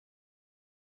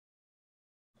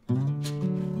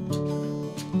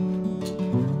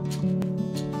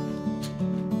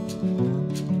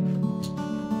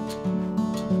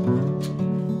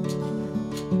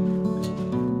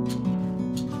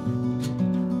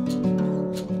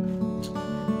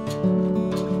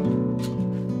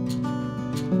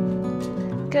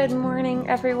Good morning,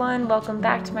 everyone. Welcome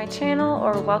back to my channel,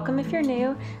 or welcome if you're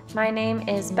new. My name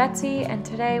is Betsy, and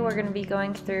today we're going to be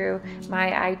going through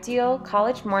my ideal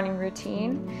college morning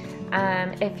routine.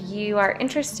 If you are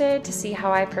interested to see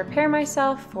how I prepare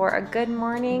myself for a good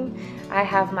morning, I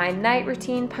have my night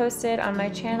routine posted on my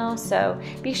channel, so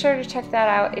be sure to check that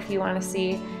out if you want to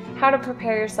see how to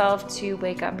prepare yourself to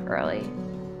wake up early.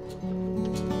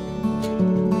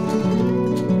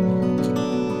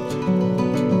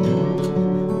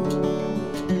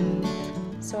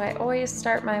 So I always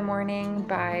start my morning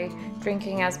by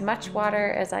drinking as much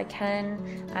water as I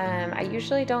can. I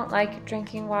usually don't like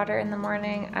drinking water in the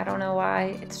morning. I don't know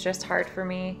why, it's just hard for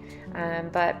me.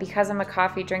 But because I'm a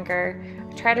coffee drinker,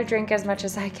 I try to drink as much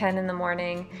as I can in the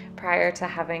morning prior to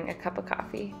having a cup of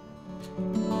coffee.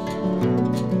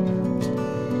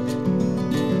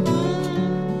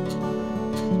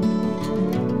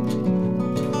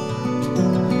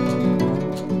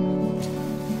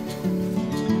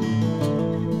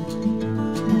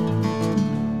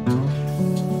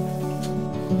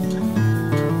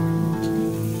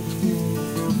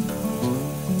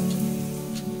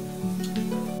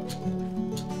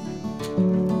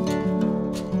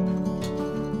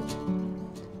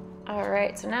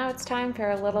 Alright, so now it's time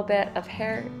for a little bit of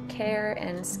hair care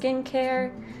and skin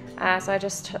care. So I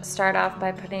just start off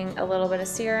by putting a little bit of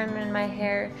serum in my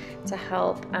hair to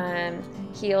help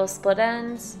heal split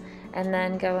ends, and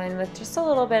then go in with just a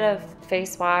little bit of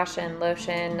face wash and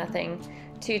lotion, nothing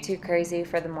too crazy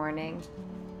for the morning.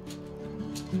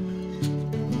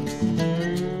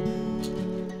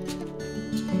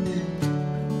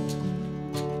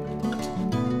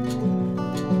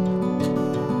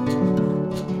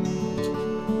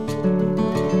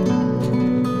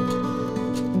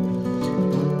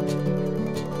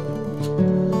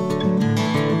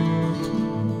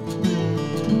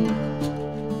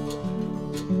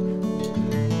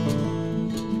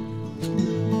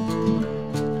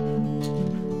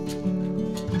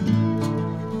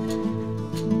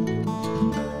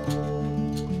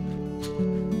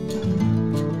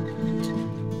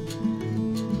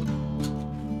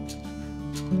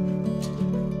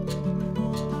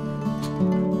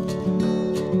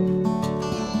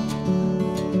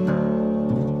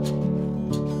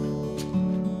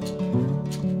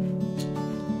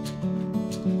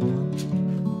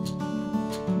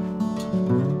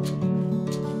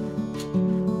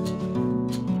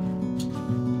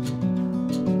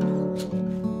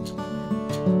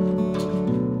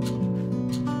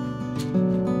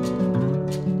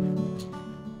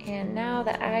 Now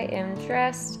that I am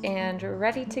dressed and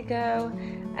ready to go,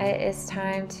 it is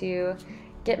time to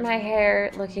get my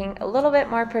hair looking a little bit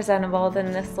more presentable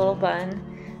than this little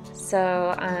bun.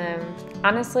 So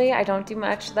honestly, I don't do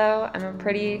much though. I'm a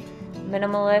pretty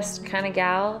minimalist kind of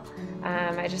gal.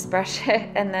 I just brush it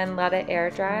and then let it air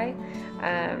dry.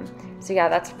 So yeah,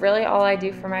 that's really all I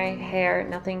do for my hair,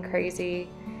 nothing crazy.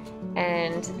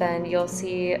 And then you'll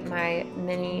see my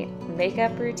mini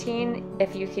makeup routine,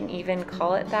 if you can even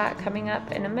call it that, coming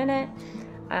up in a minute.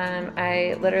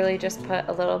 I literally just put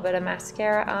a little bit of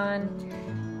mascara on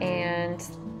and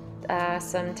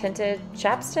some tinted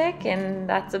chapstick, and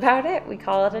that's about it. We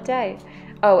call it a day.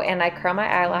 Oh, and I curl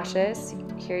my eyelashes.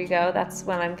 Here you go, that's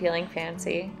when I'm feeling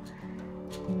fancy.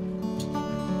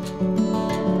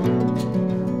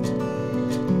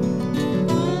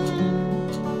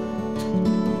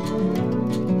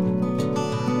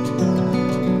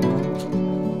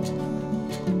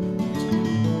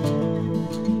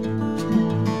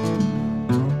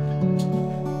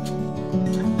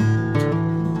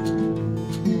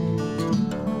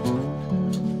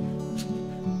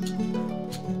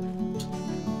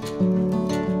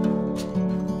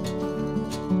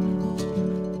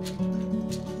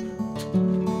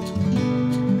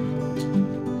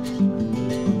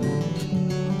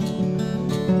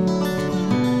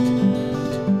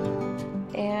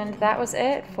 That was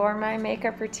it for my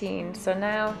makeup routine. So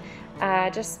now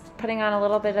just putting on a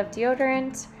little bit of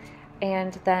deodorant,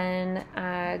 and then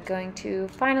going to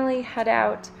finally head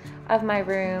out of my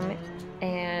room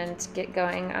and get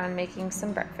going on making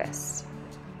some breakfast.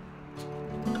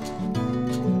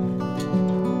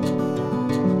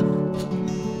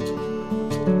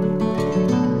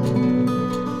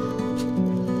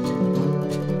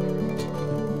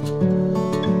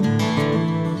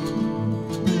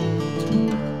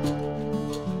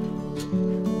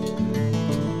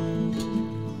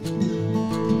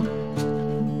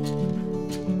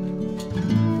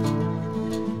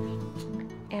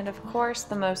 And of course,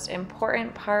 the most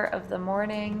important part of the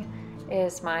morning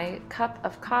is my cup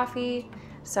of coffee.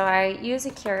 So I use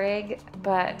a Keurig,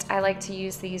 but I like to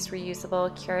use these reusable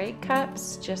Keurig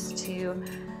cups just to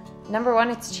number one,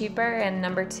 it's cheaper, and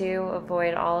number two,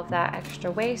 avoid all of that extra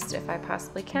waste if I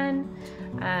possibly can.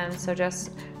 So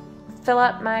just fill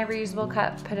up my reusable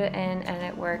cup, put it in, and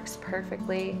it works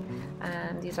perfectly.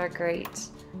 These are great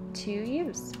to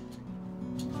use.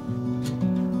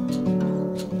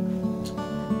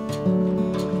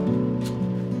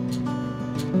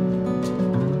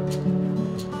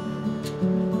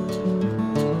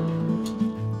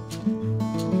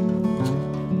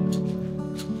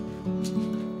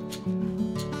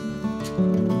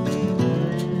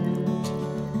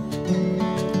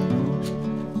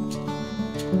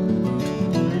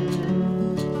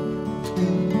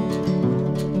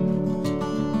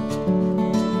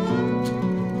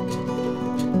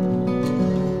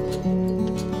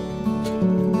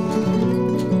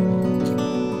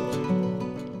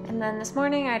 This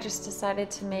morning I just decided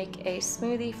to make a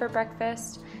smoothie for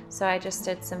breakfast. So I just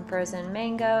did some frozen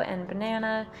mango and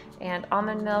banana and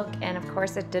almond milk, and of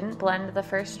course it didn't blend the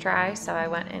first try, so I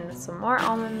went in with some more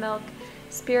almond milk,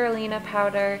 spirulina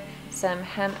powder, some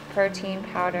hemp protein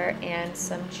powder, and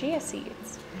some chia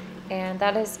seeds. And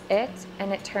that is it,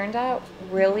 and it turned out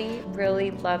really,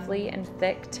 really lovely and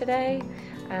thick today.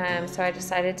 So I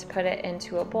decided to put it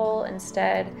into a bowl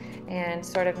instead and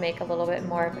sort of make a little bit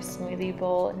more of a smoothie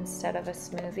bowl instead of a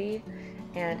smoothie.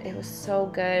 And it was so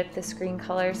good. This green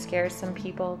color scares some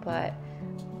people, but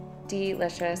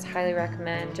delicious. Highly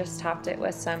recommend. Just topped it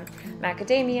with some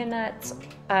macadamia nuts,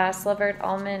 slivered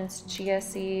almonds, chia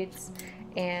seeds,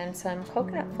 and some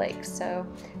coconut flakes. So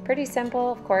pretty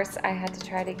simple. Of course, I had to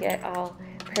try to get all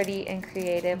pretty and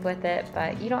creative with it,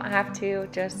 but you don't have to.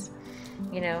 Just,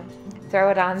 you know, throw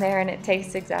it on there and it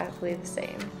tastes exactly the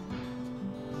same.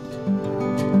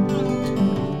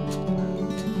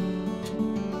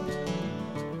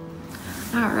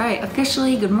 All right,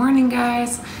 officially good morning,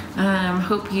 guys.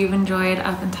 Hope you've enjoyed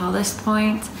up until this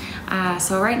point.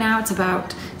 So right now it's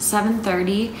about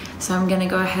 7:30, so I'm gonna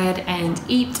go ahead and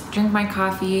eat, drink my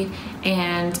coffee,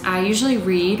 and I usually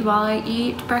read while I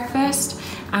eat breakfast.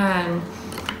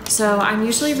 So I'm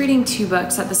usually reading 2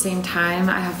 books at the same time.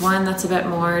 I have one that's a bit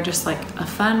more just like a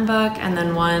fun book, and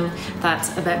then one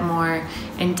that's a bit more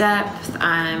in depth.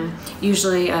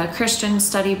 Usually a Christian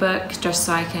study book, just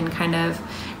so I can kind of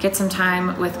get some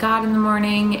time with God in the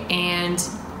morning and,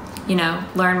 you know,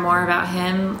 learn more about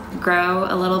Him, grow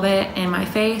a little bit in my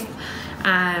faith.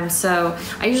 So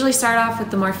I usually start off with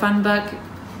the more fun book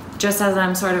just as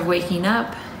I'm sort of waking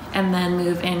up, and then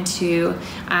move into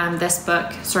this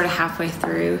book sort of halfway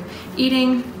through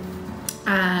eating.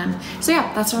 So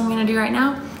yeah, that's what I'm gonna do right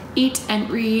now. Eat and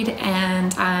read,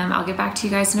 and I'll get back to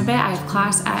you guys in a bit. I have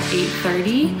class at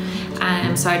 8:30,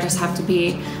 so I just have to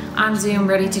be on Zoom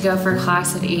ready to go for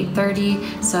class at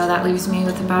 8:30. So that leaves me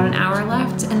with about an hour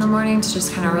left in the morning to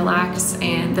just kind of relax,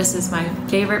 and this is my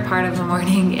favorite part of the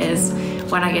morning, is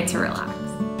when I get to relax.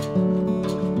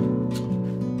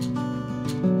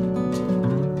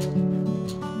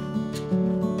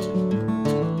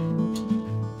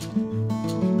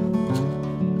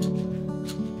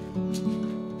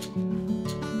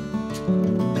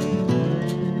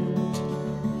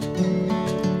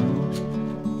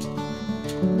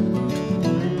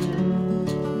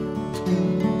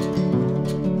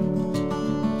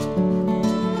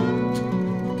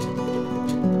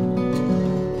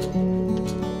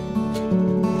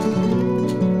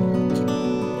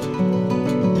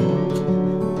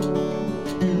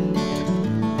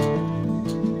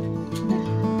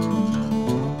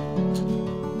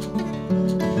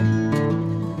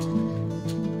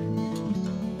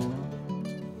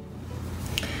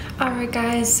 Alright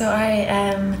guys, so I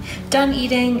am done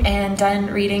eating and done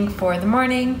reading for the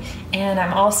morning, and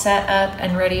I'm all set up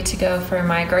and ready to go for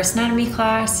my gross anatomy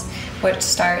class, which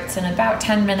starts in about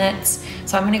 10 minutes.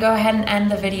 So I'm going to go ahead and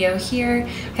end the video here.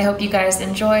 I hope you guys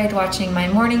enjoyed watching my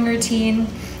morning routine.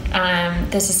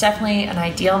 This is definitely an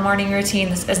ideal morning routine.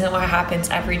 This isn't what happens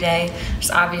every day.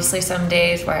 There's obviously some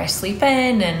days where I sleep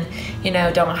in and, you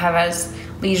know, don't have as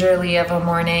leisurely of a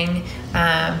morning,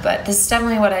 but this is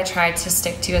definitely what I tried to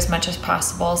stick to as much as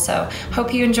possible. So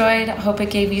hope you enjoyed. Hope it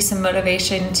gave you some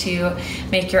motivation to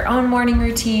make your own morning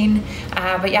routine.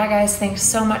 But yeah guys, thanks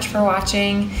so much for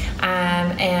watching,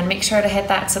 and make sure to hit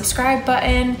that subscribe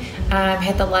button,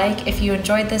 hit the like if you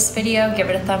enjoyed this video, give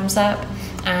it a thumbs up.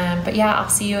 But yeah, I'll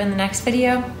see you in the next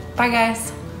video. Bye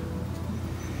guys.